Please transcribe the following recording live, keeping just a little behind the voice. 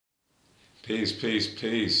Peace, peace,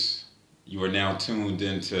 peace. You are now tuned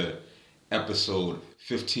into episode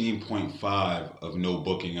 15.5 of No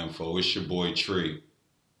Booking Info. It's your boy Tree.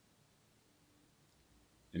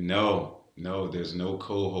 And no, there's no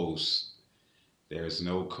co host. There's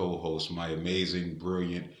no co host. My amazing,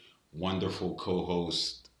 brilliant, wonderful co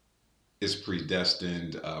host is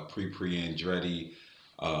predestined, Pre Andretti,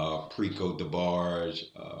 Preco DeBarge,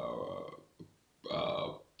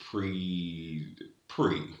 Pre.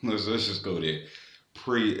 Pre. Let's just go there.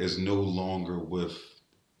 Pre is no longer with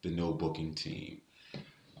the no booking team.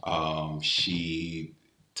 She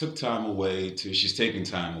took time away to. She's taking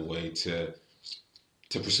time away to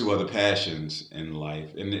pursue other passions in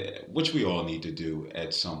life, and which we all need to do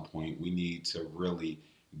at some point. We need to really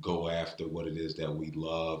go after what it is that we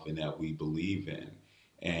love and that we believe in,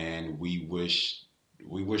 and we wish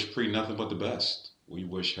Pre nothing but the best. We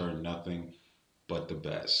wish her nothing but the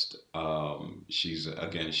best. She's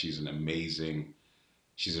an amazing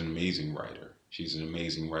writer. She's an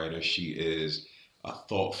amazing writer. She is a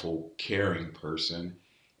thoughtful, caring person,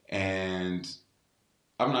 and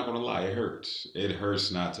I'm not gonna lie, it hurts. It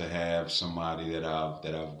hurts not to have somebody that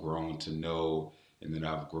I've grown to know and that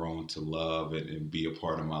I've grown to love and be a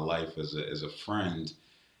part of my life as a friend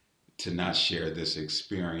to not share this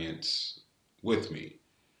experience with me.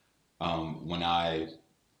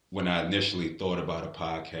 When I initially thought about a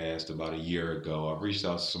podcast about a year ago, I reached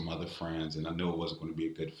out to some other friends and I knew it wasn't going to be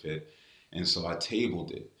a good fit. And so I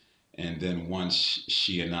tabled it. And then once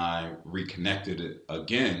she and I reconnected it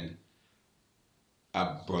again,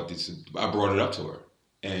 I brought it up to her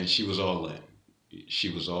and she was all in.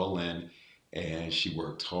 She was all in and she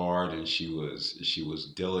worked hard and she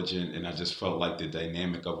was diligent, and I just felt like the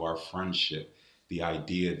dynamic of our friendship, the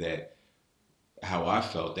idea that how I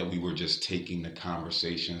felt that we were just taking the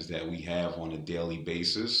conversations that we have on a daily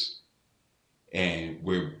basis and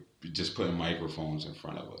we're just putting microphones in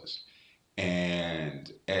front of us.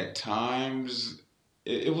 And at times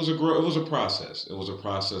it was a process. It was a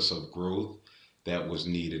process of growth that was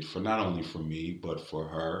needed for not only for me but for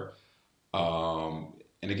her.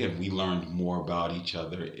 And again, we learned more about each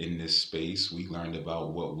other in this space. We learned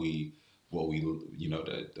about what we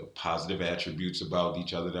the positive attributes about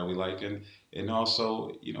each other that we like, and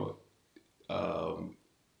also um,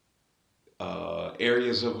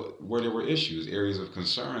 areas of where there were issues, areas of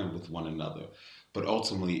concern with one another. But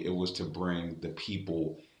ultimately, it was to bring the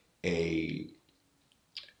people a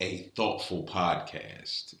thoughtful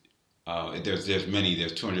podcast. There's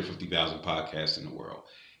 250,000 podcasts in the world,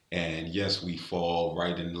 and yes, we fall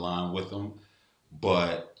right in line with them.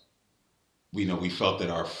 But we felt that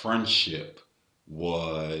our friendship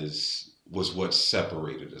was what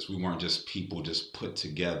separated us. We weren't just people just put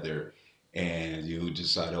together and you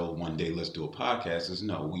decide, oh, one day let's do a podcast. It's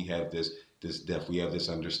no, we have this depth, we have this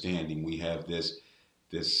understanding, we have this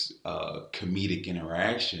comedic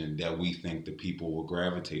interaction that we think the people will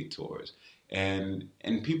gravitate towards, and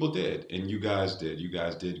people did, and you guys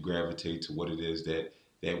did gravitate to what it is that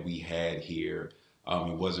we had here.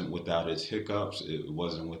 It wasn't without its hiccups. It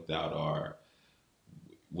wasn't without our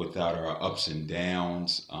ups and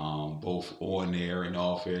downs, both on air and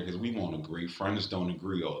off air, because we won't agree. Friends don't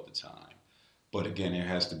agree all the time. But again, there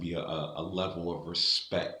has to be a level of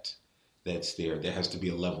respect that's there. There has to be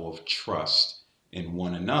a level of trust in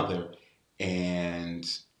one another, and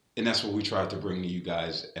and that's what we try to bring to you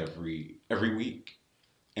guys every week.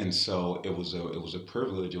 And so it was a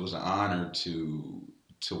privilege. It was an honor to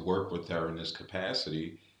work with her in this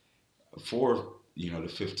capacity for the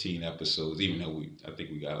 15 episodes. Even though I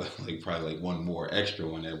think we got like probably like one more extra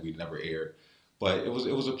one that we never aired, but it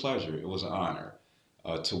was a pleasure. It was an honor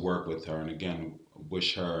to work with her, and again,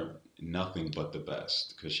 wish her nothing but the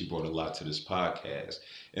best because she brought a lot to this podcast.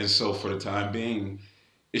 And so for the time being,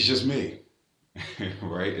 it's just me,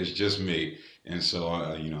 right? It's just me. And so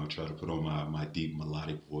try to put on my deep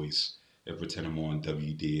melodic voice and pretend I'm on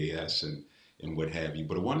WDAS and what have you.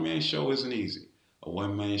 But a one man show isn't easy. A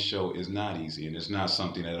one man show is not easy, and it's not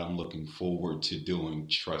something that I'm looking forward to doing.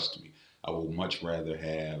 Trust me, I would much rather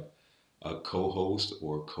have a co-host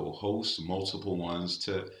or co-host, multiple ones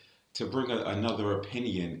to bring another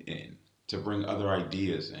opinion in, to bring other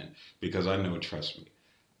ideas in, because I know, trust me,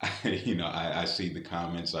 I see the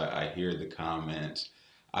comments, I hear the comments,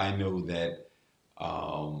 I know that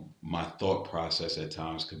my thought process at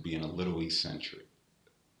times could be in a little eccentric,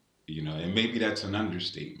 and maybe that's an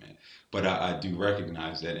understatement, but I do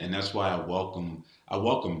recognize that, and that's why I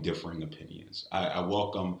welcome differing opinions. I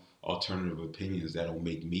welcome alternative opinions that'll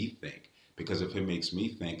make me think, because if it makes me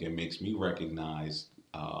think, it makes me recognize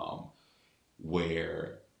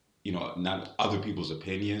where not other people's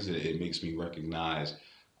opinions. It makes me recognize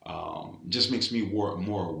just makes me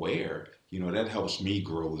more aware. That helps me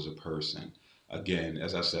grow as a person. Again,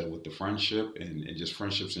 as I said, with the friendship and just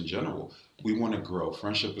friendships in general, we want to grow.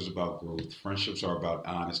 Friendship is about growth. Friendships are about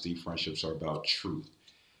honesty. Friendships are about truth.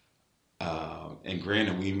 And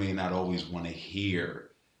granted, we may not always want to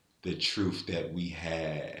hear the truth that we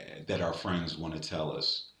had, that our friends want to tell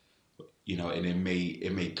us, and it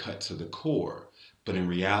may cut to the core, but in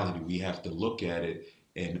reality, we have to look at it,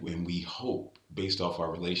 and we hope, based off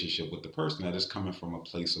our relationship with the person, that is coming from a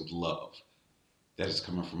place of love. That is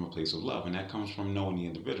coming from a place of love, and that comes from knowing the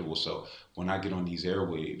individual. So when I get on these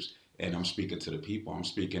airwaves and I'm speaking to the people, I'm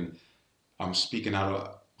speaking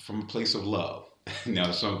out from a place of love.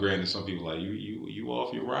 Now, some people are like you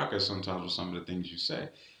off your rocker sometimes with some of the things you say,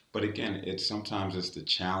 but again, it's the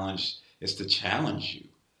challenge. It's to challenge you.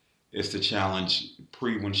 It's to challenge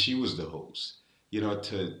Pre when she was the host.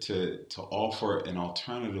 To offer an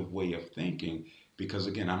alternative way of thinking, because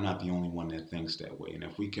again, I'm not the only one that thinks that way. And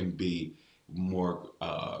if we can be more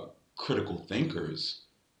critical thinkers,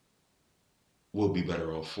 we'll be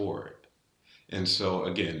better off for it. And so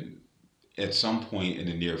again, at some point in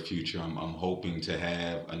the near future, I'm hoping to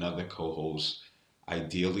have another co-host,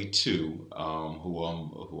 ideally two, who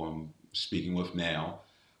I'm speaking with now.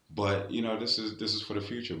 But this is for the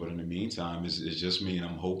future. But in the meantime, it's just me, and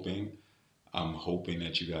I'm hoping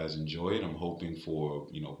that you guys enjoy it. I'm hoping for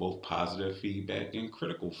both positive feedback and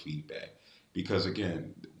critical feedback, because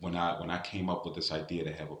again, when I came up with this idea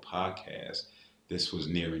to have a podcast, this was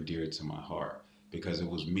near and dear to my heart, because it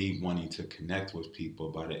was me wanting to connect with people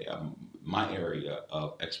about my area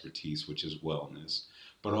of expertise, which is wellness,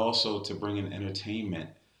 but also to bring an entertainment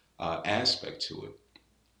aspect to it,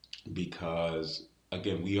 because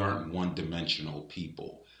again, we aren't one-dimensional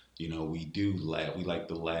people. We do laugh. We like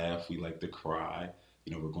to laugh. We like to cry.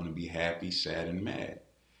 We're going to be happy, sad, and mad.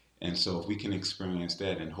 And so, if we can experience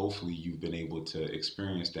that, and hopefully you've been able to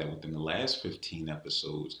experience that within the last 15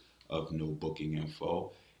 episodes of No Booking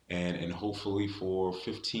Info, and hopefully for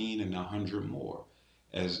 15 and 100 more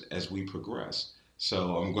as we progress.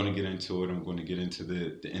 So, I'm going to get into it. I'm going to get into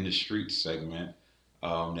the in the street segment,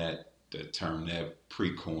 that the term that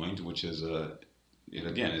pre-coined, which is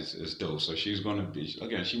again, it's dope. So she's going to be,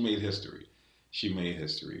 again, she made history. She made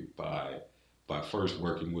history by first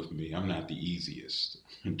working with me. I'm not the easiest.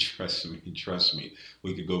 Trust me.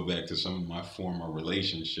 We could go back to some of my former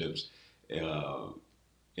relationships, uh,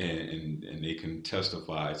 and they can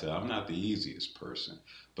testify to I'm not the easiest person.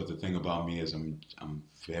 But the thing about me is I'm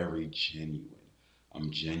very genuine.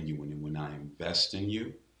 I'm genuine, and when I invest in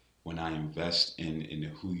you, when I invest in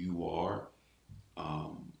who you are,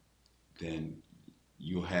 um, then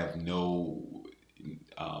you have no.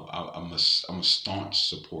 I'm a staunch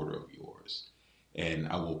supporter of yours, and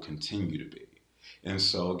I will continue to be. And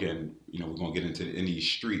so again, we're gonna get into the indie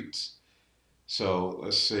streets. So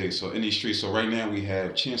let's see. So indie streets. So right now we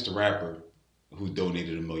have Chance the Rapper, who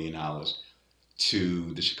donated $1 million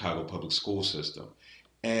to the Chicago public school system.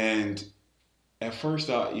 And at first,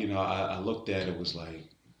 I looked at it, was like,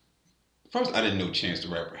 first, I didn't know Chance the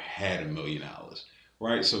Rapper had $1 million,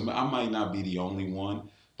 right? So I might not be the only one,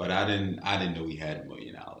 but I didn't know he had $1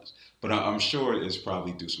 million. But I'm sure it's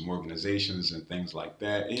probably through some organizations and things like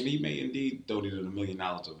that, and he may indeed donated $1 million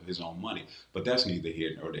of his own money. But that's neither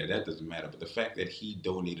here nor there. That doesn't matter. But the fact that he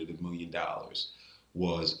donated $1 million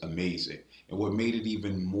was amazing, and what made it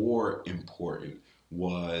even more important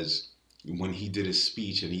was when he did his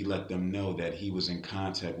speech and he let them know that he was in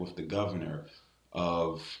contact with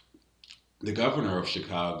of the governor of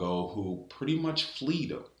Chicago, who pretty much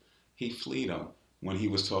fleed him. He fleed him when he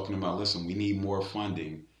was talking about, listen, we need more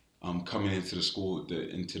funding coming into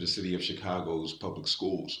into the city of Chicago's public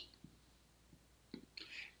schools.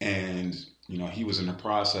 And he was in the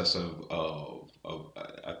process of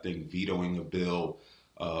I think vetoing a bill,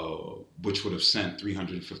 which would have sent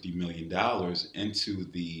 $350 million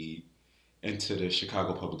into the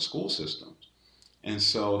Chicago public school systems. And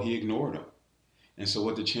so he ignored him. And so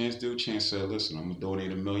what did Chance do? Chance said, listen, I'm going to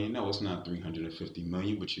donate $1 million. No, it's not $350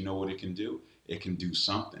 million, but you know what it can do? It can do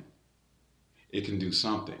something. It can do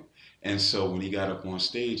something. And so when he got up on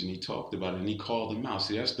stage and he talked about it and he called him out,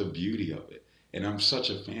 see, that's the beauty of it. And I'm such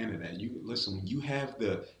a fan of that. You listen, when you have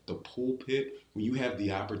the pulpit, when you have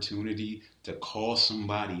the opportunity to call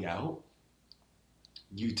somebody out,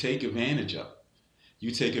 you take advantage of it.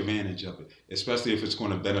 You take advantage of it, especially if it's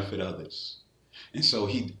going to benefit others. And so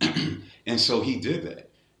he and so he did that.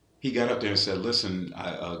 He got up there and said, "Listen,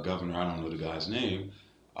 Governor, I don't know the guy's name,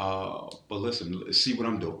 but listen, see what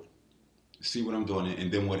I'm doing. See what I'm doing." And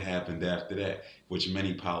then what happened after that, which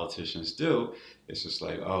many politicians do, it's just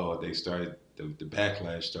like, oh, they started the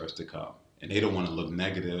backlash starts to come, and they don't want to look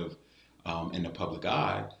negative in the public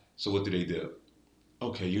eye. So what do?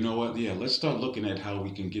 Okay, you know what? Yeah, let's start looking at how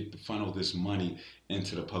we can get to funnel this money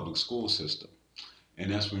into the public school system.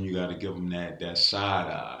 And that's when you got to give them that side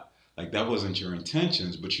eye. Like that wasn't your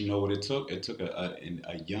intentions, but you know what it took? It took a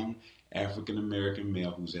young African American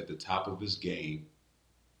male who's at the top of his game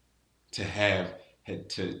to have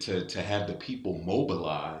to have the people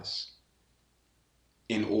mobilize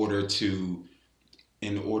in order to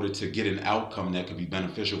get an outcome that could be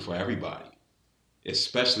beneficial for everybody,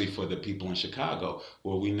 especially for the people in Chicago,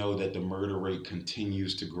 where we know that the murder rate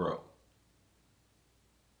continues to grow,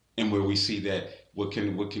 and where we see that what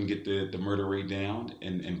can get the murder rate down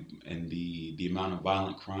and the amount of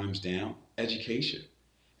violent crimes down. Education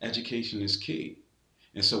is key.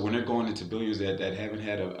 And so when they're going into buildings that haven't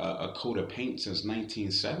had a coat of paint since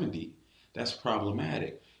 1970, that's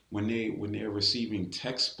problematic. When they're receiving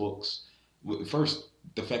textbooks, first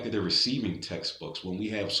the fact that they're receiving textbooks, when we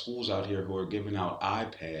have schools out here who are giving out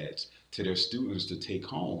iPads to their students to take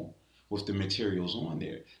home with the materials on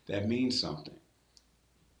there, that means something.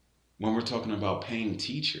 When we're talking about paying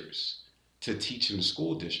teachers to teach in the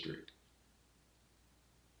school district,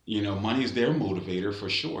 money is their motivator for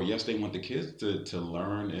sure. Yes, they want the kids to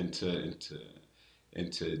learn and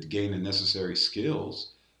to gain the necessary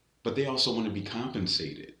skills, but they also want to be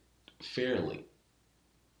compensated fairly.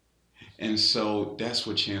 And so that's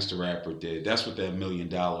what Chance the Rapper did. That's what that $1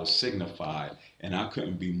 million signified. And I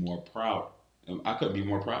couldn't be more proud. I couldn't be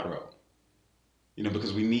more prouder of him.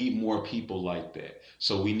 Because we need more people like that.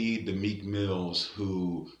 So we need the Meek Mills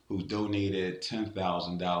who donated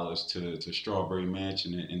 $10,000 to Strawberry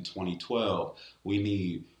Mansion in 2012. We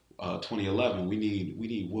need 2011. We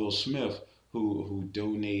need Will Smith who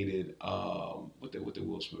donated what did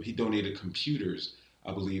Will Smith? He donated computers,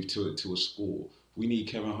 I believe, to a school. We need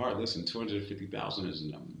Kevin Hart. Listen, 250,000 is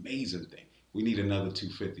an amazing thing. We need another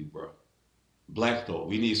 250, bro. Black Thought.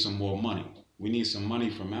 We need some more money. We need some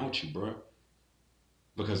money from out you, bro.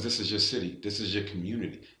 Because this is your city. This is your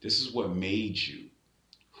community. This is what made you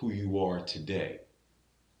who you are today.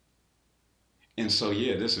 And so,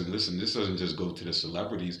 yeah, listen, this doesn't just go to the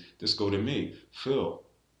celebrities. This go to me. Phil,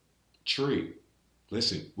 Tree,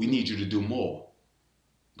 listen, we need you to do more.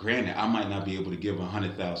 Granted, I might not be able to give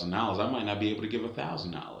 $100,000. I might not be able to give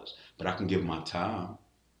 $1,000, but I can give my time.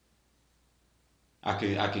 I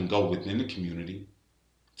can go within the community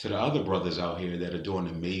to the other brothers out here that are doing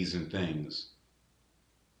amazing things.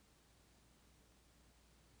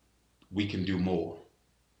 We can do more.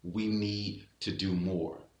 We need to do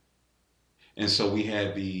more. And so we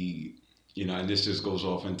had and this just goes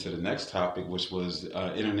off into the next topic, which was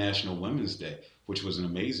International Women's Day, which was an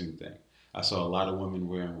amazing thing. I saw a lot of women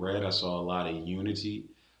wearing red. I saw a lot of unity,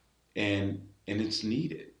 and it's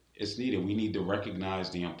needed. It's needed. We need to recognize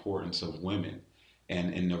the importance of women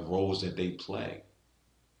and the roles that they play.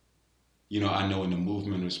 I know in the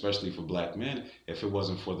movement, especially for black men, if it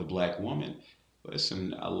wasn't for the black woman,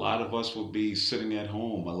 listen, a lot of us would be sitting at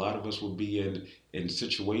home. A lot of us would be in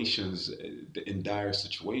situations, in dire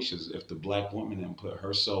situations, if the black woman didn't put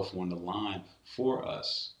herself on the line for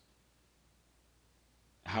us.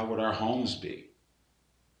 How would our homes be?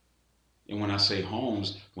 And when I say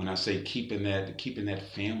homes, when I say keeping that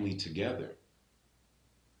family together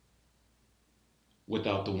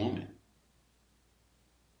without the woman.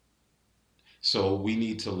 So we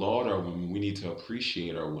need to laud our women. We need to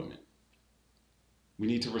appreciate our women. We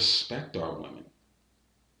need to respect our women.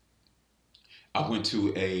 I went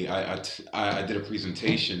to I did a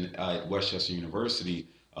presentation at Westchester University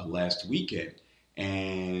last weekend,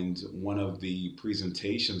 and one of the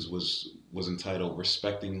presentations was entitled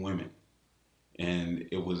 "Respecting Women," and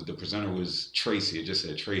the presenter was Tracy. It just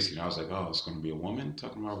said Tracy, and I was like, oh, it's going to be a woman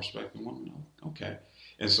talking about respecting women. Oh, okay.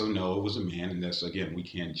 And so no, it was a man, and that's, again, we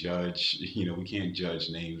can't judge. We can't judge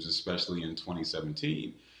names, especially in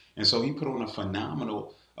 2017. And so he put on a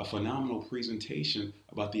phenomenal presentation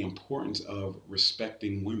about the importance of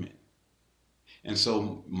respecting women. And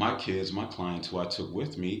so my kids, my clients who I took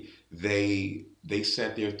with me, they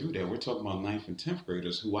sat there through that. We're talking about 9th and 10th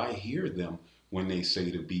graders who I hear them when they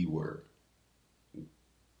say the B word.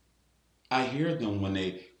 I hear them when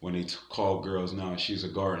they call girls, now she's a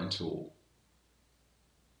garden tool.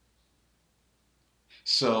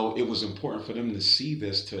 So it was important for them to see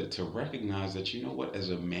this, to recognize that, you know what, as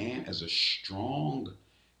a man, as a strong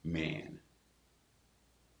man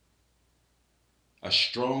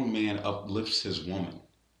uplifts his woman.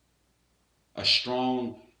 A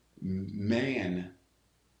strong man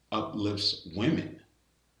uplifts women.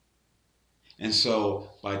 And so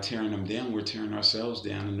by tearing them down, we're tearing ourselves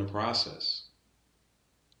down in the process.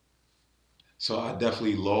 So I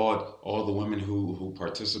definitely laud all the women who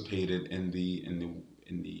participated in the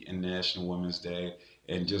International Women's Day,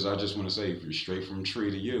 and I just want to say, if you're straight from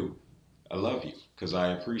tree to you, I love you because I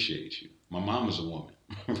appreciate you. My mom is a woman,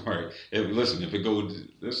 right? If it goes,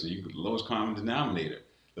 listen, you lowest common denominator.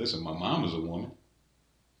 Listen, my mom is a woman,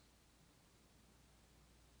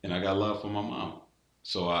 and I got love for my mom.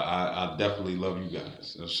 So I definitely love you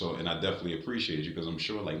guys. So and I definitely appreciate you because I'm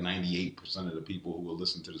sure like 98% of the people who will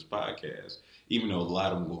listen to this podcast, even though a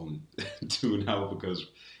lot of them will tune out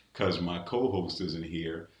because my co-host isn't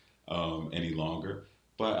here any longer.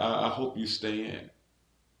 But I hope you stay in.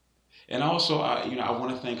 And also, I want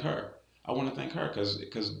to thank her. I want to thank her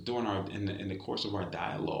because during in the course of our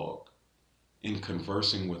dialogue, in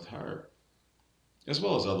conversing with her, as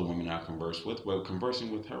well as other women I converse with, but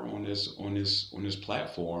conversing with her on this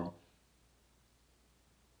platform,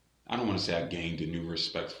 I don't want to say I gained a new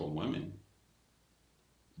respect for women,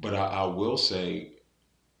 but I will say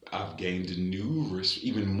I've gained a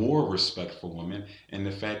even more respect for women, and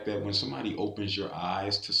the fact that when somebody opens your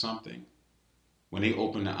eyes to something, when they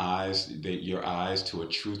open your eyes to a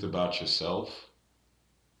truth about yourself,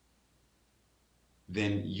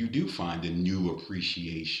 then you do find a new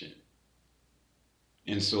appreciation.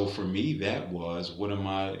 And so for me, that was, what am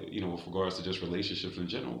I, with regards to just relationships in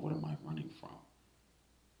general, what am I running from?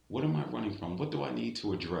 What am I running from? What do I need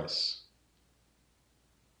to address?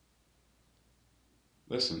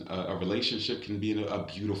 Listen, a relationship can be a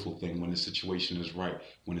beautiful thing when the situation is right,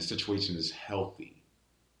 when the situation is healthy.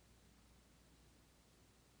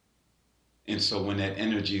 And so when that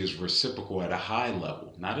energy is reciprocal at a high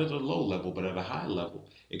level, not at a low level, but at a high level,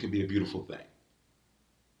 it can be a beautiful thing.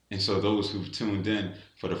 And so those who've tuned in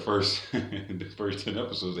for the first the first 10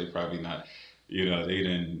 episodes, they probably not,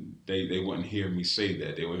 they wouldn't hear me say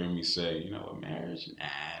that. They would hear me say, a marriage,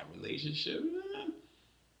 relationship.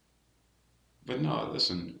 But no,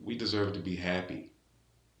 listen, we deserve to be happy.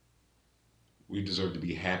 We deserve to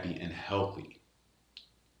be happy and healthy.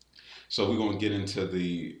 So we're going to get into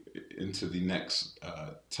the next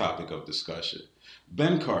topic of discussion.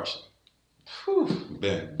 Ben Carson. Whew,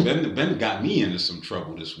 Ben got me into some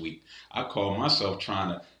trouble this week. I call myself trying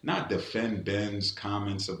to not defend Ben's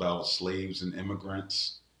comments about slaves and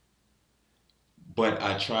immigrants, but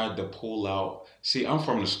I tried to pull out. See, I'm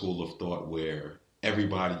from the school of thought where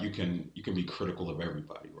everybody, you can be critical of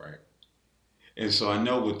everybody, right? And so I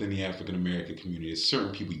know within the African American community, there's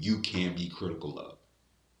certain people you can't be critical of.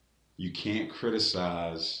 You can't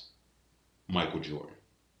criticize Michael Jordan.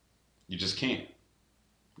 You just can't.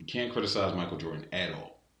 You can't criticize Michael Jordan at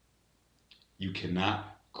all. You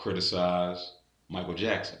cannot criticize Michael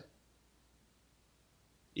Jackson.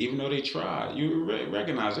 Even though they tried, you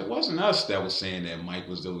recognize it wasn't us that was saying that Mike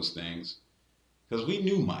was those things. Because we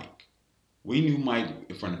knew Mike. We knew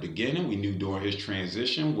Mike from the beginning. We knew during his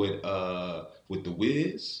transition with the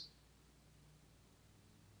Wiz.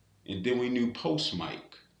 And then we knew post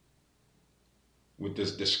Mike with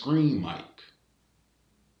the Scream Mike.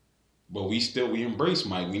 But we embrace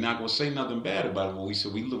Mike. We're not gonna say nothing bad about it. But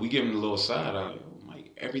we give him a little side eye.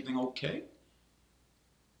 Mike, everything okay?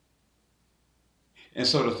 And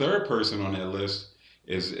so the third person on that list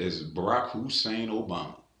is Barack Hussein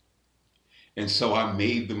Obama. And so I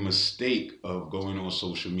made the mistake of going on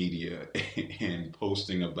social media and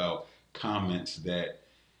posting about comments that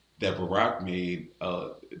Barack made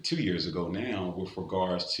 2 years ago now with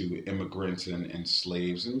regards to immigrants and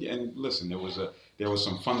slaves. And listen, there was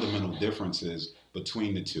some fundamental differences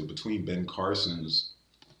between the two, between Ben Carson's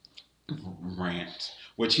rant,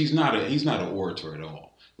 which he's not an orator at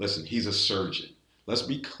all. Listen, he's a surgeon. Let's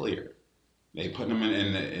be clear. They put him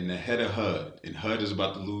in the head of HUD, and HUD is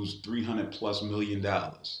about to lose $300+ million,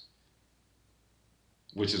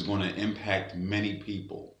 which is going to impact many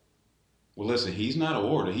people. Well, listen, he's not an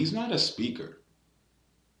orator. He's not a speaker.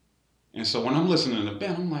 And so when I'm listening to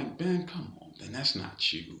Ben, I'm like, Ben, come on, Ben, that's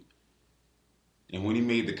not you. And when he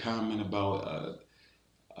made the comment about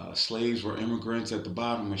slaves were immigrants at the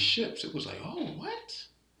bottom of ships, it was like, oh, what?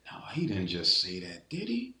 No, he didn't just say that, did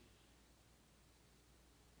he?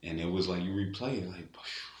 And it was like, you replay it, like,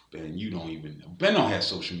 Ben, you don't even know. Ben don't have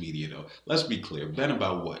social media, though. Let's be clear. Ben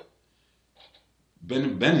about what? Ben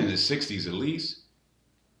in his 60s at least.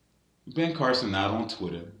 Ben Carson not on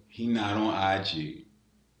Twitter. He not on IG.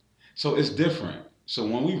 So it's different. So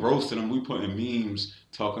when we roasted him, we put in memes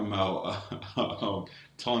talking about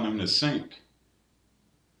telling him to sink.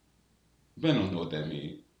 Ben don't know what that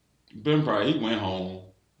means. Ben probably, he went home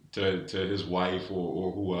to his wife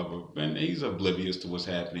or whoever. Ben, he's oblivious to what's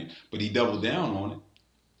happening. But he doubled down on it.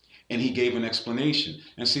 And he gave an explanation.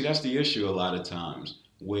 And see, that's the issue a lot of times.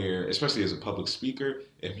 where, especially as a public speaker,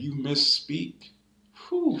 if you misspeak,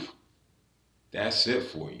 whew, that's it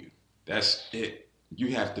for you. That's it.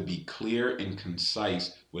 You have to be clear and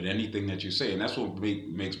concise with anything that you say, and that's what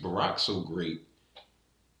makes Barack so great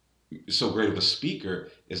of a speaker,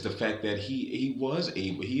 is the fact that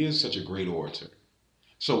he is such a great orator.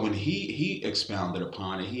 So when he expounded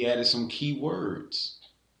upon it, he added some key words.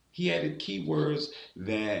 He added keywords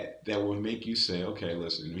that would make you say, okay,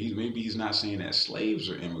 listen, maybe he's not saying that slaves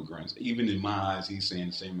are immigrants. Even in my eyes, he's saying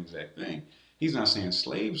the same exact thing. He's not saying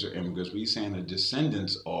slaves are immigrants, but he's saying the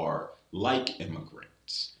descendants are like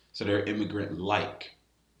immigrants. So they're immigrant-like,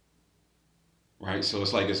 right? So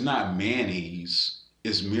it's like, it's not mayonnaise,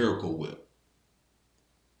 it's Miracle Whip,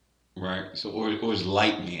 right? So or it's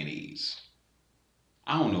light mayonnaise.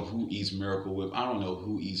 I don't know who eats Miracle Whip. I don't know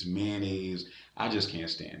who eats mayonnaise. I just can't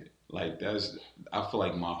stand it. Like, I feel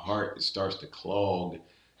like my heart starts to clog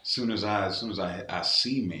as soon as I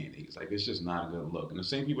see mayonnaise. Like, it's just not a good look. And the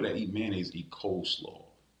same people that eat mayonnaise eat coleslaw.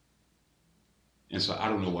 And so I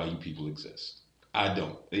don't know why you people exist. I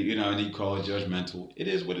don't. And you call it judgmental. It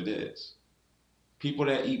is what it is. People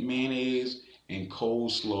that eat mayonnaise and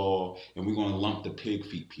coleslaw, and we're going to lump the pig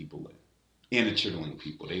feet people in, and the chitterling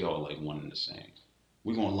people. They all like one and the same.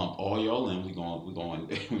 We're going to lump all y'all in. I ain't going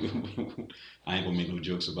to make no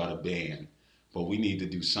jokes about a band, but we need to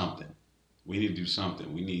do something. We need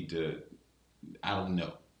to, I don't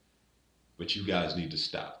know, but you guys need to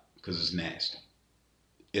stop, because it's nasty.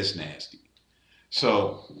 It's nasty.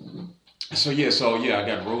 So yeah, I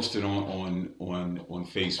got roasted on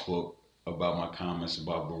Facebook about my comments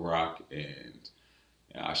about Barack, and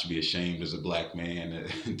I should be ashamed as a black man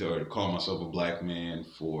or to call myself a black man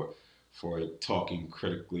for being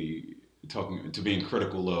critical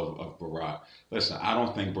of Barack. Listen, I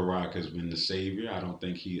don't think Barack has been the savior. I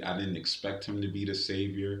didn't expect him to be the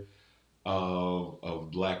savior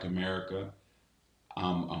of black America.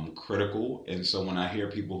 I'm critical, and so when I hear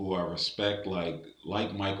people who I respect, like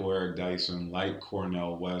Michael Eric Dyson, like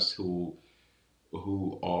Cornel West, who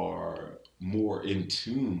are more in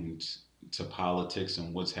tune to politics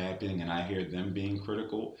and what's happening, and I hear them being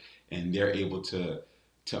critical, and they're able to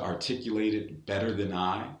articulate it better than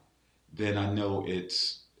then I know it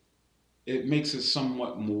makes it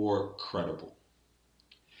somewhat more credible.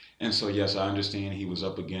 And so, yes, I understand he was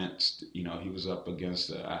up against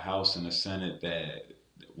a House and a Senate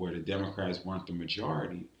where the Democrats weren't the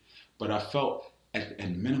majority, but I felt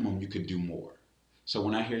at minimum you could do more. So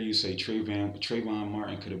when I hear you say Trayvon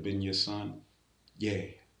Martin could have been your son, yeah,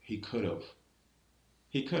 he could have.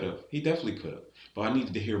 He could have. He definitely could have. But I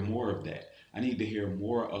needed to hear more of that. I need to hear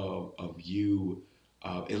more of you,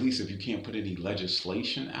 at least if you can't put any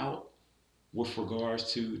legislation out with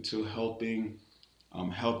regards to helping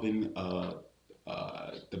the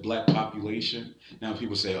black population. Now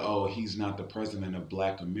people say, oh, he's not the president of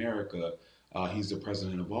black America. He's the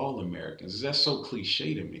president of all Americans. That's so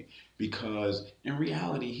cliche to me, because in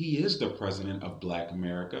reality, he is the president of black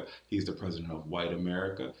America. He's the president of white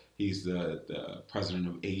America. He's the president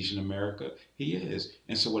of Asian America. He is.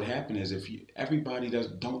 And so what happened is, everybody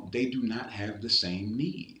they do not have the same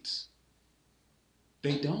needs.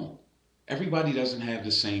 They don't. Everybody doesn't have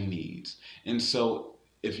the same needs. And so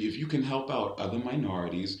if you can help out other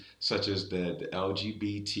minorities, such as the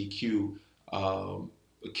LGBTQ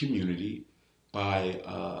community, by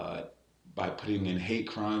putting in hate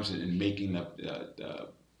crimes and making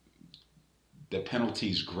the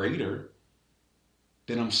penalties greater,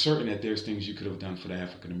 then I'm certain that there's things you could have done for the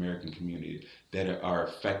African American community that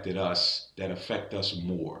affect us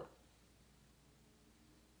more,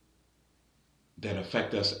 that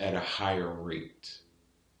affect us at a higher rate.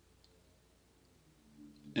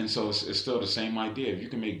 And so it's still the same idea. If you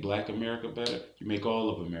can make black America better, you make all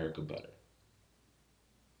of America better.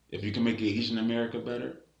 If you can make Asian America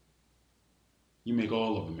better, you make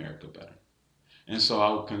all of America better. And so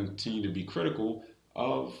I'll continue to be critical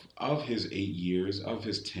of his 8 years, of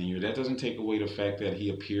his tenure. That doesn't take away the fact that he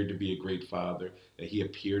appeared to be a great father, that he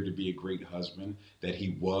appeared to be a great husband, that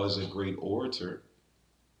he was a great orator.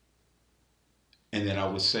 And that I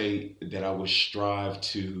would say that I would strive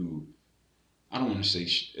to, I don't want to say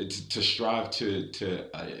to strive to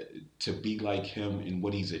be like him in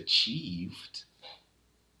what he's achieved.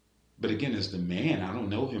 But again, as the man, I don't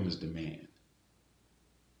know him as the man,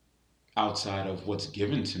 outside of what's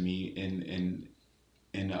given to me in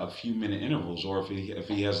a few minute intervals, or if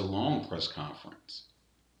he has a long press conference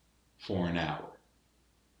for an hour.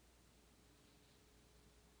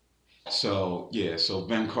 So yeah, so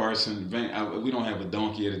Ben Carson, we don't have a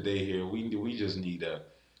donkey of the day here. We just need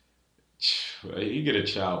you get a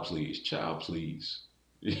child, please.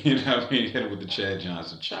 You know what I mean? Hit it with the Chad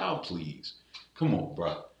Johnson. Child, please. Come on,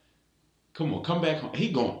 bro. Come on, come back home.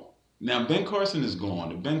 He gone. Now Ben Carson is gone.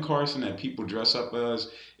 The Ben Carson that people dress up as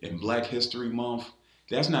in Black History Month,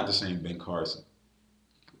 that's not the same Ben Carson.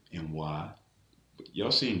 And why?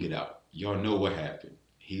 Y'all seen Get Out. Y'all know what happened.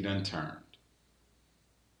 He done turned.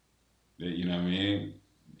 You know what I mean?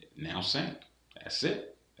 Now sank. That's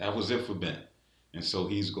it. That was it for Ben. And so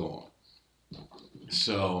he's gone.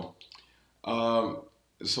 So, um,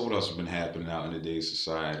 so what else has been happening out in today's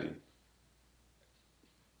society?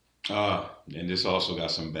 And this also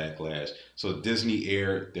got some backlash. So Disney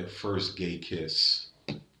aired their first gay kiss.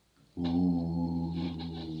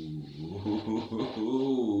 Ooh,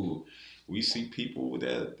 we see people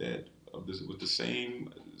that with the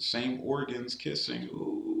same organs kissing.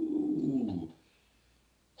 Ooh,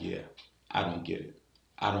 yeah. I don't get it.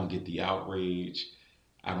 I don't get the outrage.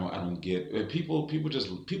 I don't get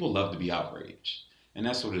people love to be outraged. And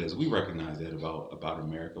that's what it is. We recognize that about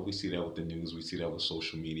America. We see that with the news. We see that with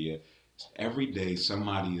social media. Every day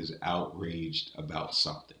somebody is outraged about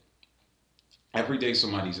something. Every day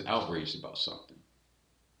somebody's outraged about something.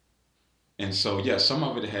 And so yeah, some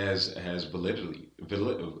of it has validity.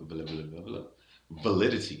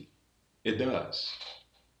 It does.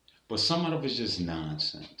 But some of it is just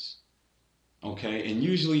nonsense. Okay, and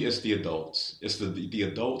usually it's the adults. It's the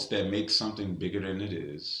adults that make something bigger than it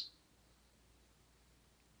is.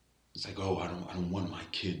 It's like, oh, I don't want my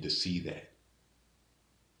kid to see that.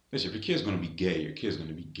 Listen, if your kid's gonna be gay, your kid's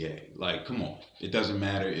gonna be gay. Like, come on. It doesn't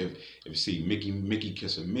matter if you see Mickey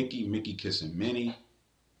kissing Mickey kissing Minnie.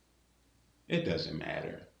 It doesn't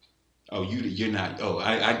matter. Oh, you're not. Oh,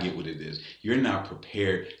 I get what it is. You're not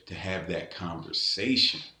prepared to have that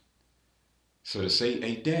conversation. So to say,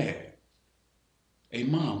 hey, Dad, hey,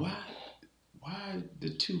 Mom, why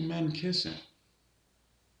the two men kissing?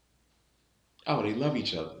 Oh, they love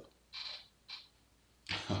each other.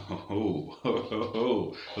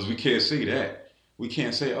 Because we can't say that. We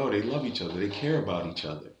can't say, oh, they love each other. They care about each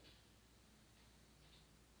other.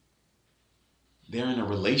 They're in a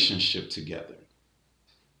relationship together.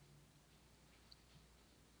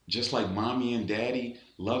 Just like mommy and daddy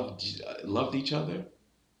loved each other.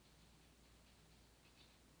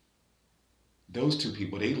 Those two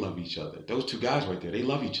people, they love each other. Those two guys right there, they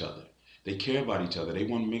love each other. They care about each other. They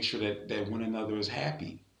want to make sure that one another is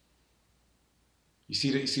happy. You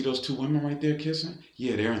see those two women right there kissing?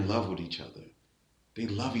 Yeah, they're in love with each other. They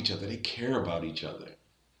love each other. They care about each other.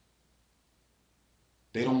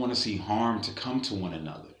 They don't want to see harm to come to one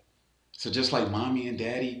another. So just like mommy and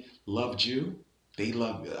daddy loved you,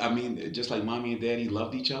 just like mommy and daddy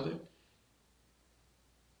loved each other.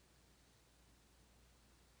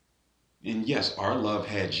 And yes, our love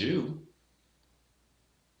had you,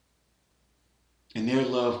 and their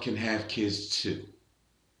love can have kids too.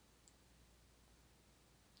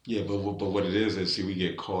 Yeah, but what it is see, we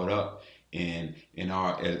get caught up in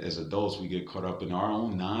our as adults, we get caught up in our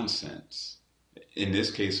own nonsense. In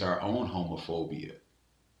this case, our own homophobia,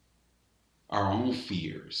 our own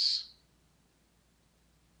fears.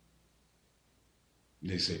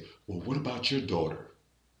 They say, well, what about your daughter?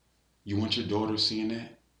 You want your daughter seeing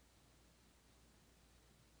that?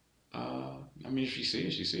 I mean, if she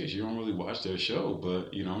sees, she sees. You don't really watch their show,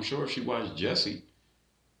 but I'm sure if she watched Jesse,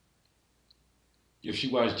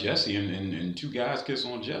 and two guys kiss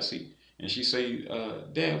on Jesse, and she say,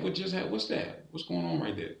 Dad, what's that? What's going on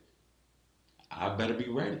right there? I better be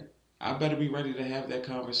ready. I better be ready to have that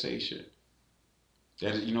conversation.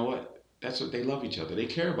 That is, you know what? That's what they love each other. They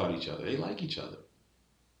care about each other. They like each other.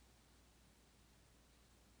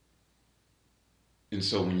 And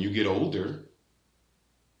so when you get older,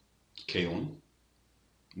 Kaylin,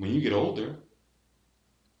 when you get older,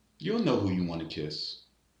 you'll know who you want to kiss.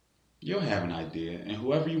 You'll have an idea, and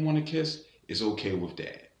whoever you want to kiss is okay with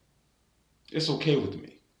that. It's okay with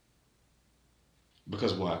me.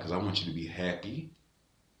 Because why? Because I want you to be happy,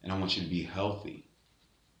 and I want you to be healthy.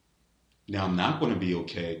 Now, I'm not going to be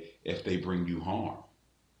okay if they bring you harm.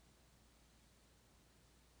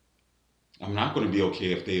 I'm not going to be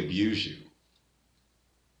okay if they abuse you.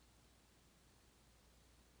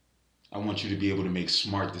 I want you to be able to make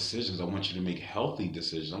smart decisions. I want you to make healthy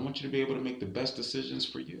decisions. I want you to be able to make the best decisions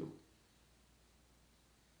for you.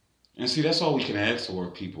 And see, that's all we can ask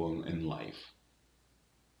for people in life.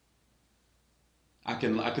 I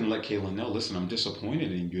can let Kaylin know, listen, I'm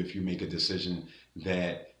disappointed in you if you make a decision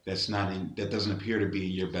that doesn't appear to be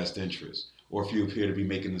in your best interest, or if you appear to be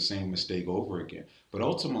making the same mistake over again. But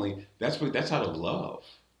ultimately, that's out of love.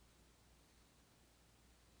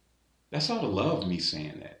 That's out of love, me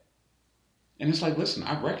saying that. And it's like, listen,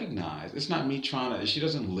 I recognize it's not me she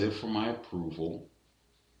doesn't live for my approval.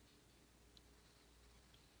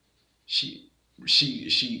 She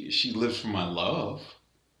she lives for my love,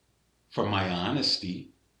 for my honesty,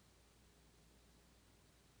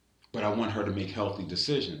 but I want her to make healthy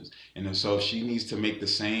decisions. And then, so if she needs to make the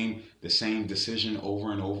same decision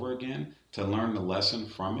over and over again to learn the lesson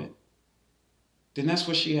from it, then that's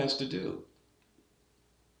what she has to do.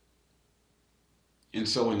 And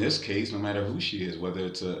so in this case, no matter who she is, whether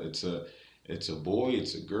it's a boy,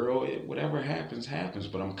 it's a girl, whatever happens, happens.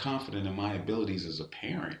 But I'm confident in my abilities as a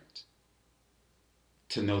parent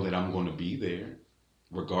to know that I'm going to be there,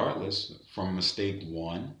 regardless, from mistake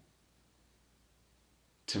one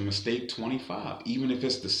to mistake 25, even if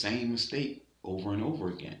it's the same mistake over and over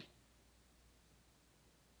again.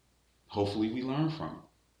 Hopefully, we learn from it.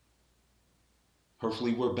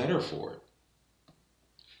 Hopefully, we're better for it.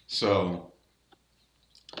 So,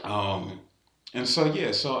 um, and so,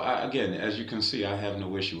 yeah, so again, as you can see, I have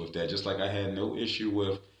no issue with that. Just like I had no issue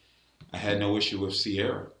with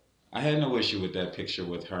Sierra. I had no issue with that picture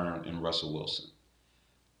with her and Russell Wilson.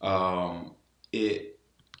 Um, it,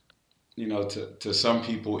 to some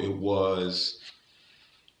people, it was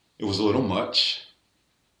a little much.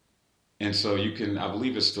 And so I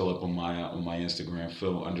believe it's still up on my Instagram,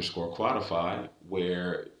 Phil_quantify,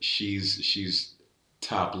 where she's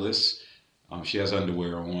topless. She has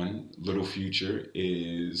underwear on. Little Future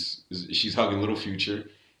she's hugging Little Future,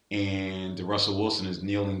 and Russell Wilson is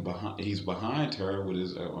kneeling behind. He's behind her with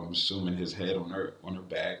his, I'm assuming, his head on her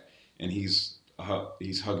back, and he's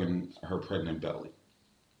hugging her pregnant belly.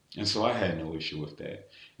 And so I had no issue with that.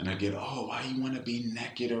 And I get, oh, why you want to be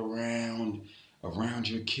naked around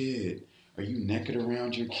your kid? Are you naked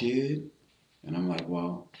around your kid? And I'm like,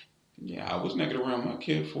 well, yeah, I was naked around my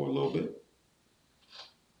kid for a little bit.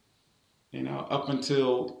 Up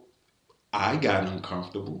until I got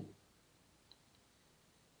uncomfortable.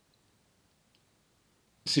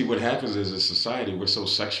 See, what happens is, a society, we're so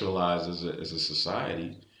sexualized as a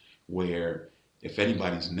society, where if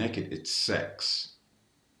anybody's naked, it's sex.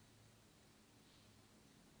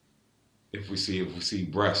 If we see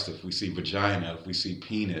breast, if we see vagina, if we see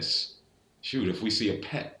penis, shoot, if we see a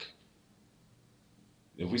peck,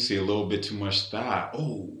 if we see a little bit too much thigh,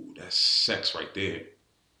 oh, that's sex right there.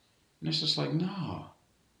 And it's just like, nah,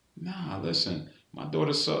 listen. My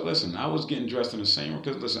daughter listen, I was getting dressed in the same room,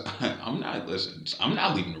 because listen, I'm not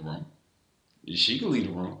leaving the room. She can leave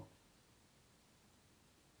the room.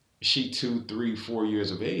 She 2, 3, 4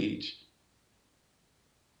 years of age.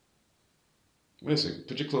 Listen,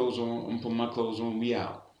 put your clothes on, I'm putting my clothes on, we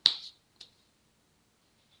out.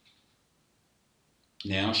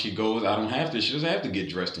 Now she goes, she doesn't have to get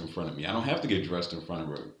dressed in front of me. I don't have to get dressed in front of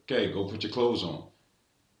her. Okay, go put your clothes on.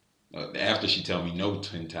 After she tell me no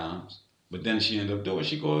 10 times. But then she end up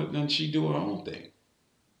doing, then she do her own thing.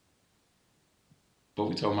 But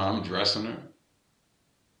we talking about I'm dressing her.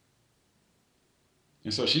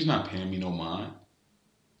 And so she's not paying me no mind.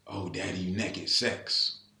 Oh, daddy, you naked,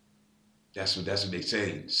 sex. That's what they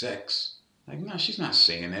say, sex. Like, no, she's not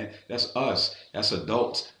saying that. That's us. That's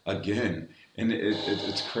adults again. And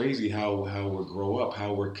it's crazy how we grow up,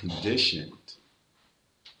 how we're conditioned.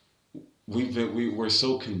 We're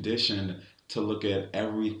so conditioned to look at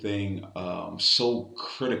everything so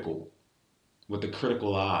critical, with a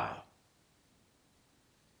critical eye.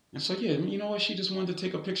 And so, yeah, you know what? She just wanted to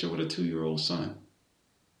take a picture with a 2-year-old son.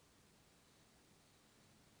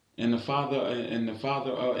 And the father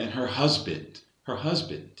and her husband,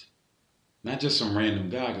 not just some random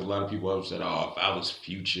guy, because a lot of people have said, oh, if I was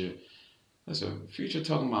Future. Listen, Future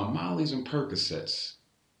talking about Molly's and Percocets.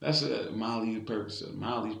 That's it, Molly's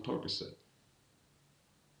Percocet.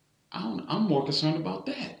 I'm more concerned about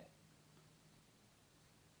that.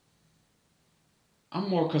 I'm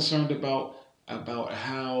more concerned about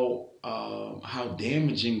how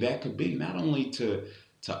damaging that could be, not only to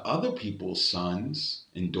other people's sons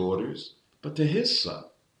and daughters, but to his son.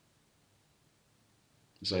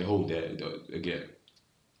 It's like, hold that again.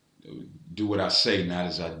 Do what I say, not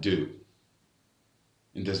as I do.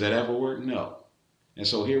 And does that ever work? No. And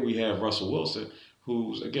so here we have Russell Wilson,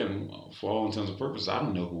 who's, again, for all intents and purposes, I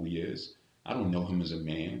don't know who he is. I don't know him as a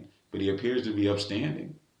man, but he appears to be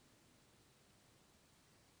upstanding.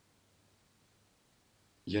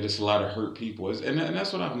 Yet it's a lot of hurt people, and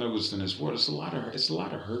that's what I've noticed in this world. It's a lot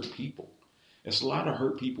of hurt people. It's a lot of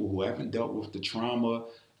hurt people who haven't dealt with the trauma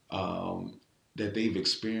that they've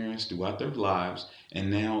experienced throughout their lives,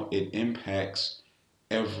 and now it impacts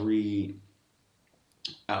everything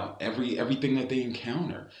that they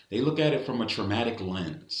encounter. They look at it from a traumatic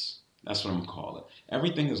lens. That's what I'm gonna call it.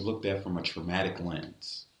 Everything is looked at from a traumatic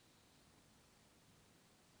lens,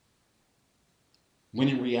 when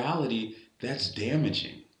in reality, that's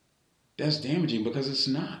damaging. That's damaging because it's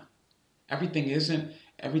not. Everything isn't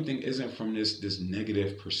everything isn't from this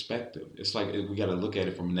negative perspective. It's like we got to look at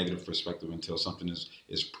it from a negative perspective until something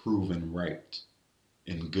is proven right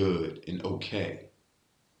and good and okay.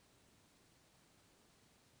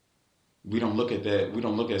 We don't look at that. We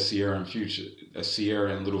don't look at Sierra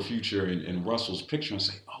and Little Future and Russell's picture and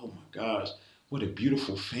say, "Oh my gosh, what a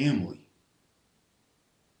beautiful family."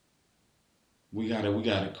 We gotta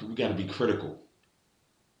be critical.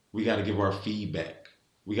 We gotta give our feedback.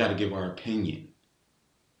 We gotta give our opinion.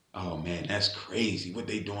 Oh man, that's crazy. What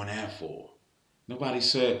they doing that for? Nobody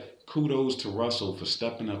said kudos to Russell for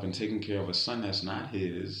stepping up and taking care of a son that's not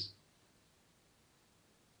his,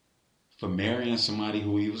 for marrying somebody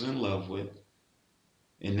who he was in love with,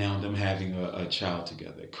 and now them having a child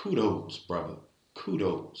together. Kudos, brother.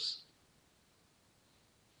 Kudos.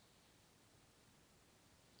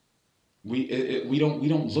 We don't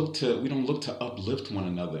look to uplift one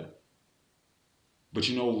another. But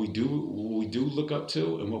you know what we do look up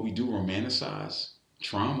to and what we do romanticize?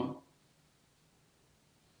 Trauma.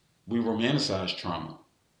 We romanticize trauma.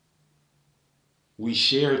 We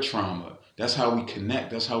share trauma. That's how we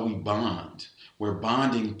connect. That's how we bond. We're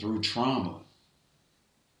bonding through trauma.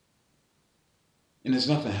 And there's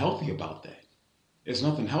nothing healthy about that. There's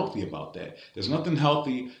nothing healthy about that. There's nothing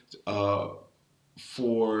healthy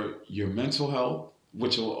for your mental health,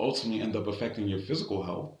 which will ultimately end up affecting your physical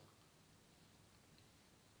health,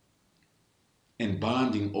 and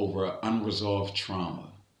bonding over unresolved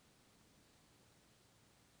trauma.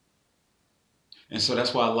 And so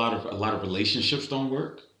that's why a lot of relationships don't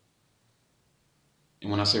work.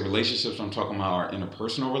 And when I say relationships, I'm talking about our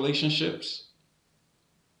interpersonal relationships,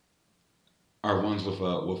 are ones with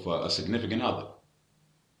a significant other.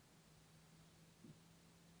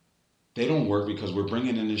 They don't work because we're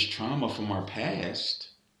bringing in this trauma from our past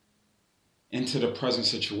into the present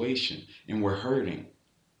situation, and we're hurting.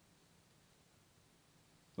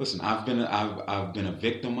 Listen, I've been a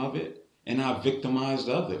victim of it, and I've victimized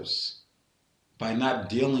others by not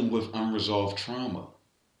dealing with unresolved trauma.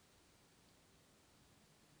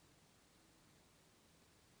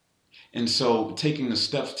 And so, taking the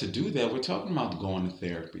steps to do that, we're talking about going to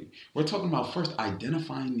therapy. We're talking about first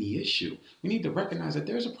identifying the issue. We need to recognize that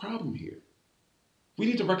there's a problem here. We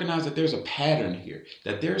need to recognize that there's a pattern here,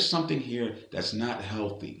 that there's something here that's not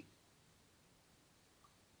healthy.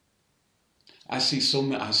 I see so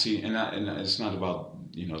many. And it's not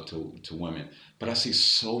about to women, but I see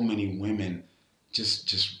so many women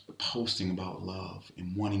just posting about love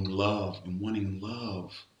and wanting love and wanting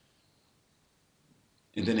love.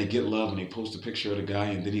 And then they get love and they post a picture of the guy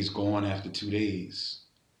and then he's gone after 2 days.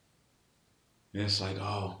 And it's like,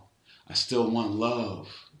 oh, I still want love.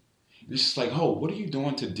 And it's just like, oh, what are you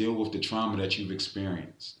doing to deal with the trauma that you've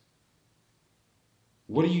experienced?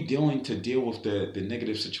 What are you doing to deal with the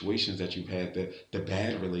negative situations that you've had, the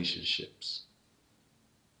bad relationships?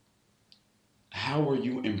 How are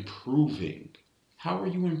you improving? How are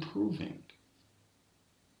you improving?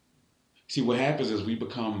 See, what happens is we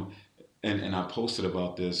become, and I posted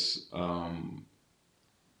about this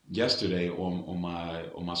yesterday on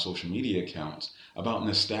my social media accounts, about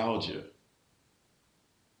nostalgia.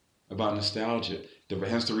 About nostalgia.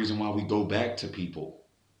 Hence the reason why we go back to people.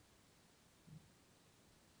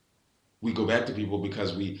 We go back to people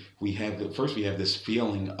because we have this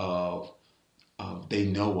feeling of they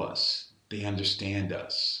know us, they understand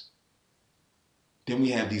us. Then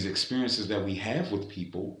we have these experiences that we have with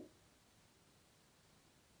people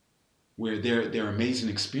where they're amazing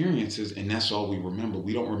experiences, and that's all we remember.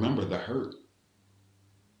 We don't remember the hurt.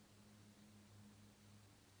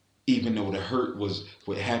 Even though the hurt was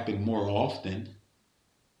what happened more often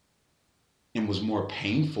and was more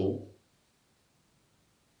painful.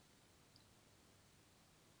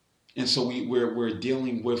 And so we're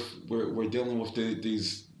dealing with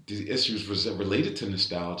these issues related to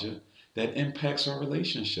nostalgia that impacts our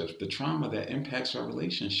relationships, the trauma that impacts our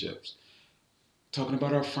relationships. Talking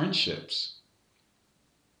about our friendships.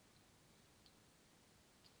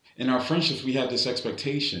 In our friendships, we have this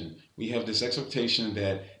expectation. We have this expectation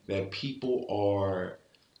that people are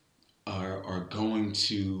going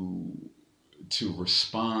to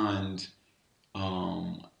respond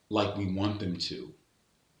like we want them to.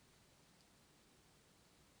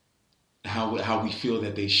 How we feel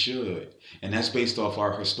that they should. And that's based off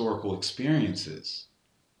our historical experiences.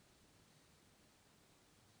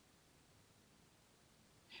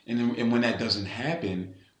 And when that doesn't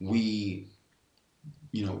happen, we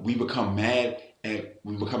become mad at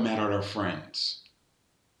our friends.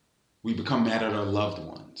 We become mad at our loved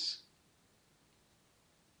ones.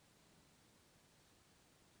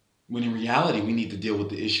 When in reality, we need to deal with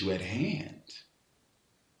the issue at hand.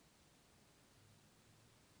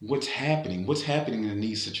 what's happening in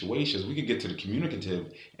these situations. We could get to the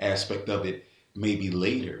communicative aspect of it maybe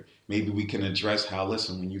later. Maybe we can address how,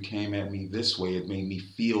 listen, when you came at me this way, it made me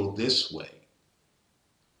feel this way.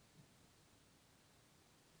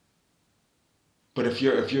 But if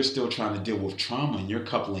you're still trying to deal with trauma and you're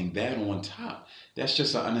coupling that on top, that's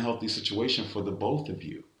just an unhealthy situation for the both of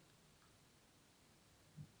you.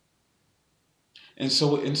 And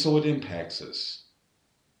so it impacts us.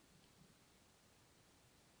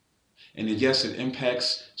 And yes, it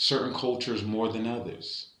impacts certain cultures more than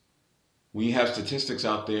others. When you have statistics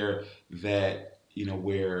out there that,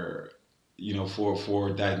 where, for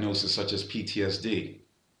diagnosis such as PTSD,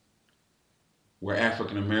 where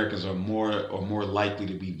African Americans are more likely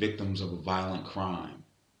to be victims of a violent crime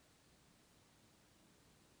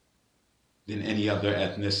than any other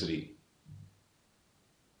ethnicity.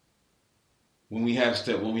 When we have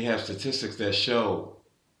statistics that show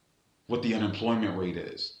what the unemployment rate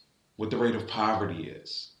is, what the rate of poverty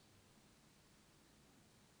is,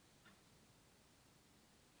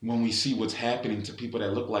 when we see what's happening to people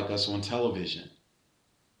that look like us on television,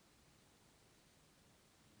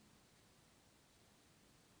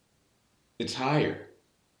 it's higher.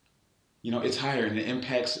 It's higher, and it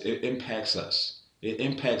impacts us. It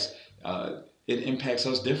impacts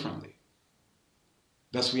us differently.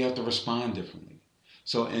 Thus, we have to respond differently.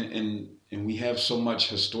 So, and we have so much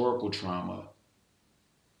historical trauma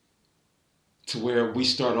to where we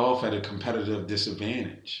start off at a competitive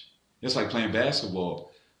disadvantage. It's like playing basketball,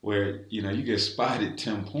 where you get spotted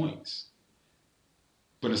 10 points,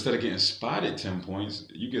 but instead of getting spotted 10 points,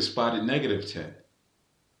 you get spotted -10.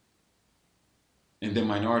 And then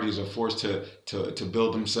minorities are forced to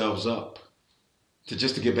build themselves up to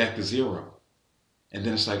get back to zero. And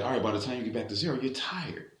then it's like, all right, by the time you get back to zero, you're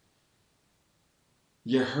tired.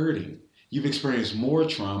 You're hurting. You've experienced more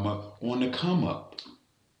trauma on the come up.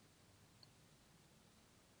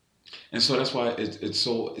 And so that's why it's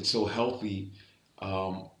so healthy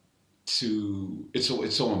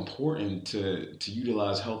it's so important to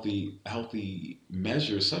utilize healthy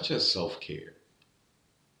measures such as self-care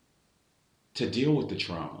to deal with the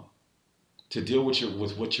trauma, to deal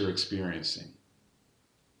with what you're experiencing,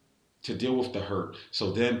 to deal with the hurt.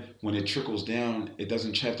 So then when it trickles down, it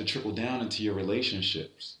doesn't have to trickle down into your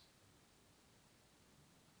relationships.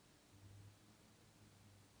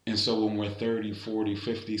 And so when we're 30, 40,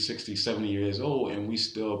 50, 60, 70 years old and we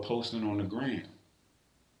still posting on the gram,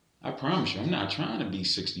 I promise you, I'm not trying to be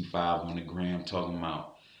 65 on the gram talking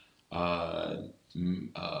about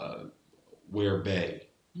where Bay.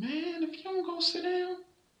 Man, if you don't go sit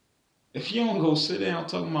down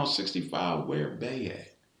talking about 65, where Bay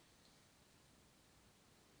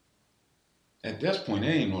at that point,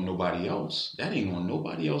 that ain't on nobody else. That ain't on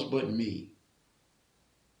nobody else but me.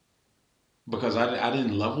 Because I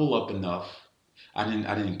didn't level up enough. I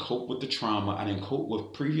didn't cope with the trauma. I didn't cope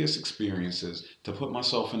with previous experiences to put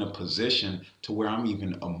myself in a position to where I'm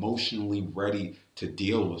even emotionally ready to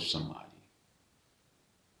deal with somebody.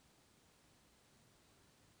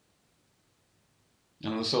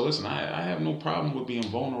 And so listen, I have no problem with being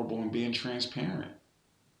vulnerable and being transparent.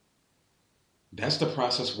 That's the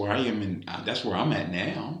process where I am in. That's where I'm at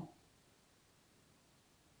now.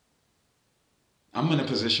 I'm in a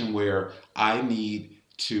position where I need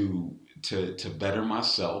to better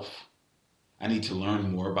myself. I need to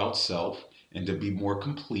learn more about self and to be more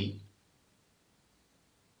complete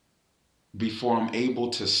before I'm able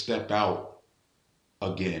to step out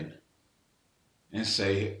again and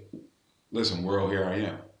say, listen, world, here I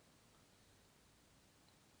am.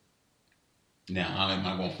 Now, how am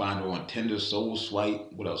I going to find her on Tinder, Soul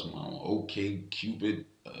Swipe? What else am I on? OK, Cupid,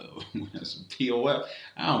 some TOF?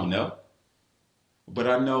 I don't know. But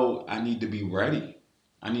I know I need to be ready.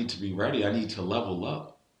 I need to be ready. I need to level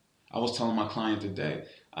up. I was telling my client today,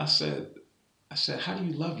 I said, how do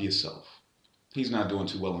you love yourself? He's not doing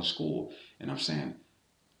too well in school. And I'm saying,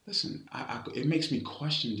 listen, it makes me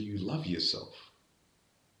question, do you love yourself?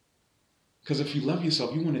 Because if you love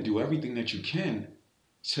yourself, you want to do everything that you can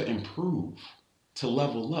to improve, to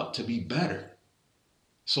level up, to be better.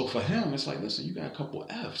 So for him, it's like, listen, you got a couple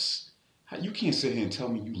F's. You can't sit here and tell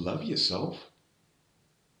me you love yourself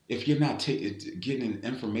if you're not getting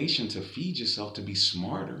information to feed yourself to be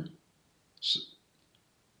smarter.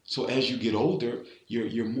 So as you get older,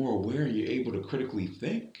 you're more aware and you're able to critically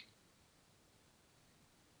think.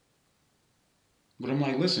 But I'm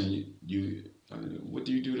like, listen, what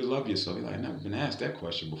do you do to love yourself? You're like, I've never been asked that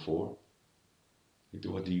question before.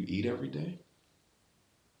 What do you eat every day?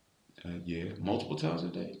 Yeah. Multiple times a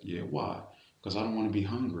day? Yeah. Why? Because I don't want to be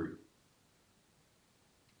hungry.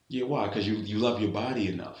 Yeah. Why? Because you love your body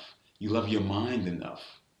enough. You love your mind enough.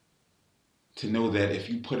 to know that if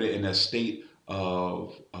you put it in a state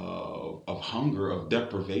of hunger, of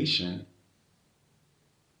deprivation,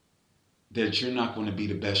 that you're not going to be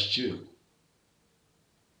the best you.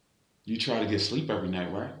 You try to get sleep every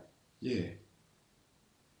night, right? Yeah.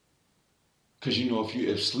 Because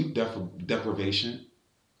if sleep deprivation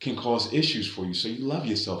can cause issues for you, so you love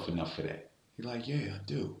yourself enough for that. You're like, yeah, I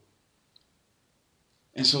do.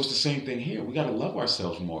 And so it's the same thing here. We got to love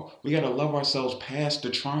ourselves more. We got to love ourselves past the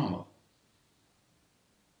trauma.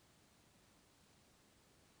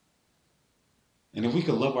 And if we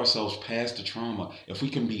can love ourselves past the trauma, if we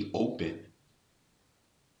can be open,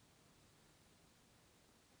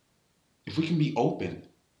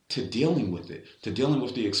 to dealing with it, to dealing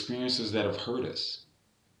with the experiences that have hurt us,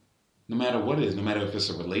 no matter what it is, no matter if it's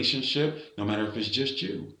a relationship, no matter if it's just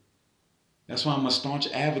you. That's why I'm a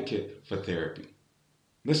staunch advocate for therapy.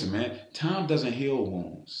 Listen, man, time doesn't heal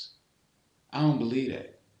wounds. I don't believe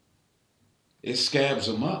that. It scabs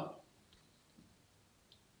them up.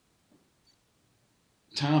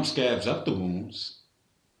 Time scabs up the wounds.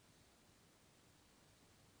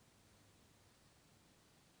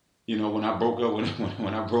 When I broke up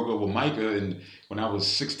when I broke up with Micah, and when I was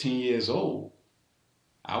 16 years old,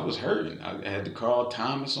 I was hurting. I had to call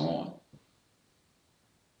Thomas on.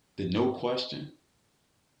 The No Question.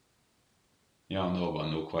 Y'all know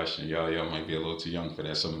about No Question. Y'all might be a little too young for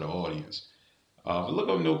that, some of the audience. But look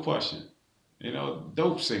up No Question.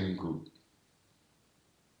 Dope singing group.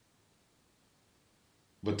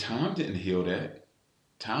 But Tom didn't heal that.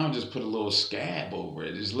 Tom just put a little scab over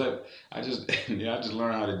it. I just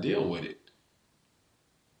learned how to deal with it.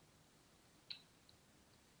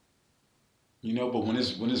 But when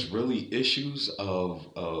it's really issues of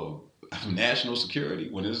national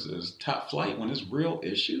security, when it's top flight, when it's real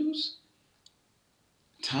issues,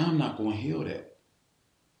 time not going to heal that.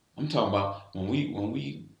 I'm talking about when we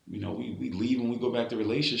leave and we go back to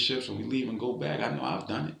relationships, when we leave and go back. I know I've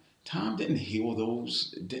done it. Time didn't heal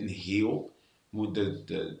those. It didn't heal with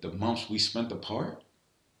the months we spent apart.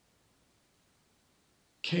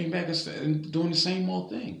 Came back and doing the same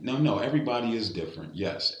old thing. No, everybody is different.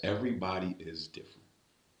 Yes, everybody is different.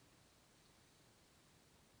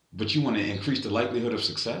 But you want to increase the likelihood of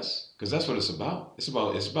success? Because that's what it's about. It's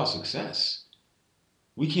about success.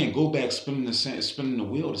 We can't go back spinning the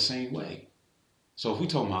wheel the same way. So if we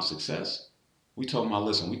talk about success, we talking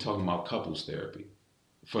about couples therapy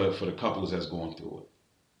for the couples that's going through it,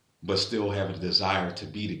 but still have a desire to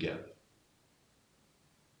be together.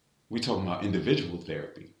 We talking about individual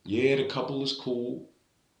therapy. Yeah, the couple is cool,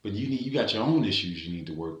 but you got your own issues you need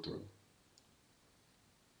to work through.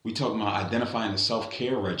 We talking about identifying a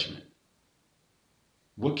self-care regimen.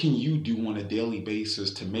 What can you do on a daily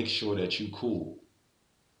basis to make sure that you cool?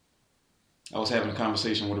 I was having a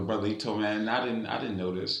conversation with a brother. He told me, and I didn't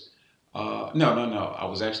know this. No. I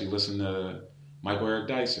was actually listening to Michael Eric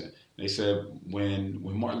Dyson. They said when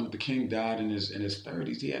Martin Luther King died in his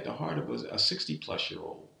 30s, he had the heart of a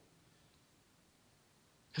 60-plus-year-old.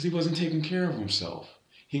 Because he wasn't taking care of himself.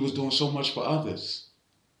 He was doing so much for others.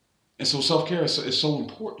 And so self-care is so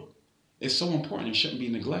important. It's so important and shouldn't be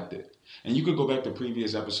neglected. And you could go back to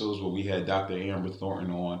previous episodes where we had Dr. Amber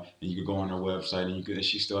Thornton on, and you could go on her website, and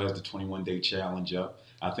she still has the 21-day challenge up.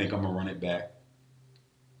 I think I'm going to run it back.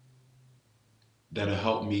 That'll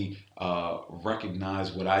help me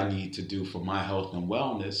recognize what I need to do for my health and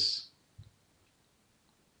wellness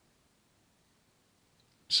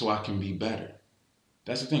so I can be better.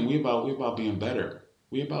 That's the thing. We're about being better.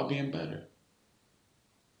 We're about being better.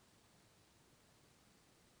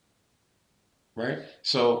 Right?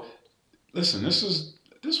 So, listen, this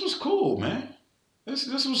was cool, man.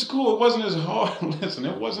 This was cool. It wasn't as hard. Listen,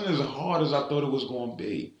 it wasn't as hard as I thought it was going to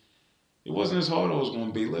be. It wasn't as hard as it was going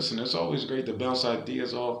to be. Listen, it's always great to bounce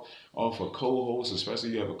ideas off a co-host, especially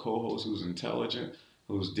if you have a co-host who's intelligent,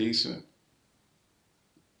 who's decent.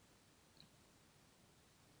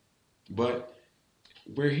 But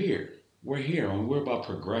we're here. And we're about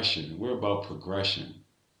progression.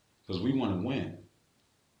 Because we want to win.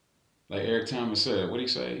 Like Eric Thomas said, what did he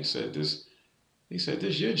say? He said, this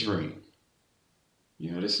is your dream.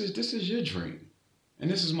 This is your dream.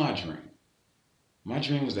 And this is my dream. My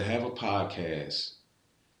dream was to have a podcast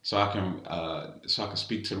so I can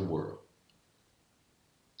speak to the world.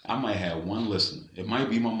 I might have one listener. It might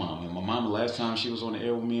be my mom. And my mom, the last time she was on the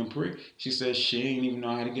air with me and Pri, she said she ain't even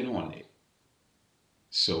know how to get on there.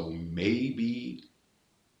 So maybe,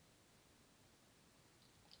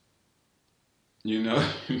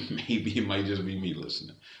 maybe it might just be me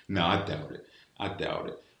listening. No, I doubt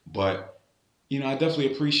it. But, I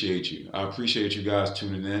definitely appreciate you. I appreciate you guys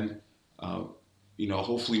tuning in.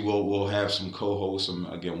 hopefully we'll have some co-hosts.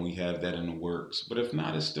 Again, we have that in the works. But if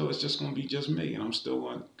not, it's just going to be just me, and I'm still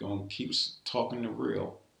going to keep talking the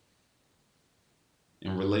real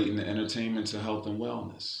and relating the entertainment to health and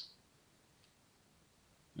wellness.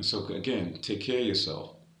 And so again, take care of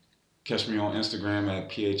yourself. Catch me on Instagram at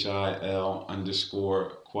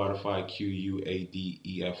PHIL_Quadefy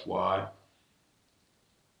QUADEFY.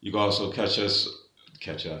 You can also catch us.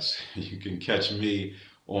 You can catch me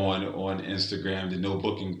on Instagram, the no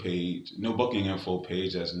booking page, no booking info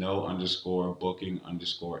page. That's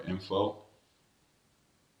no_booking_info.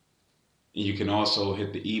 And you can also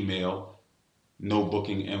hit the email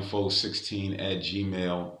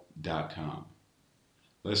nobookinginfo16@gmail.com.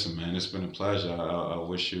 Listen, man, it's been a pleasure. I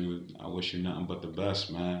wish you nothing but the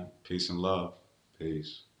best, man. Peace and love.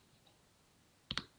 Peace.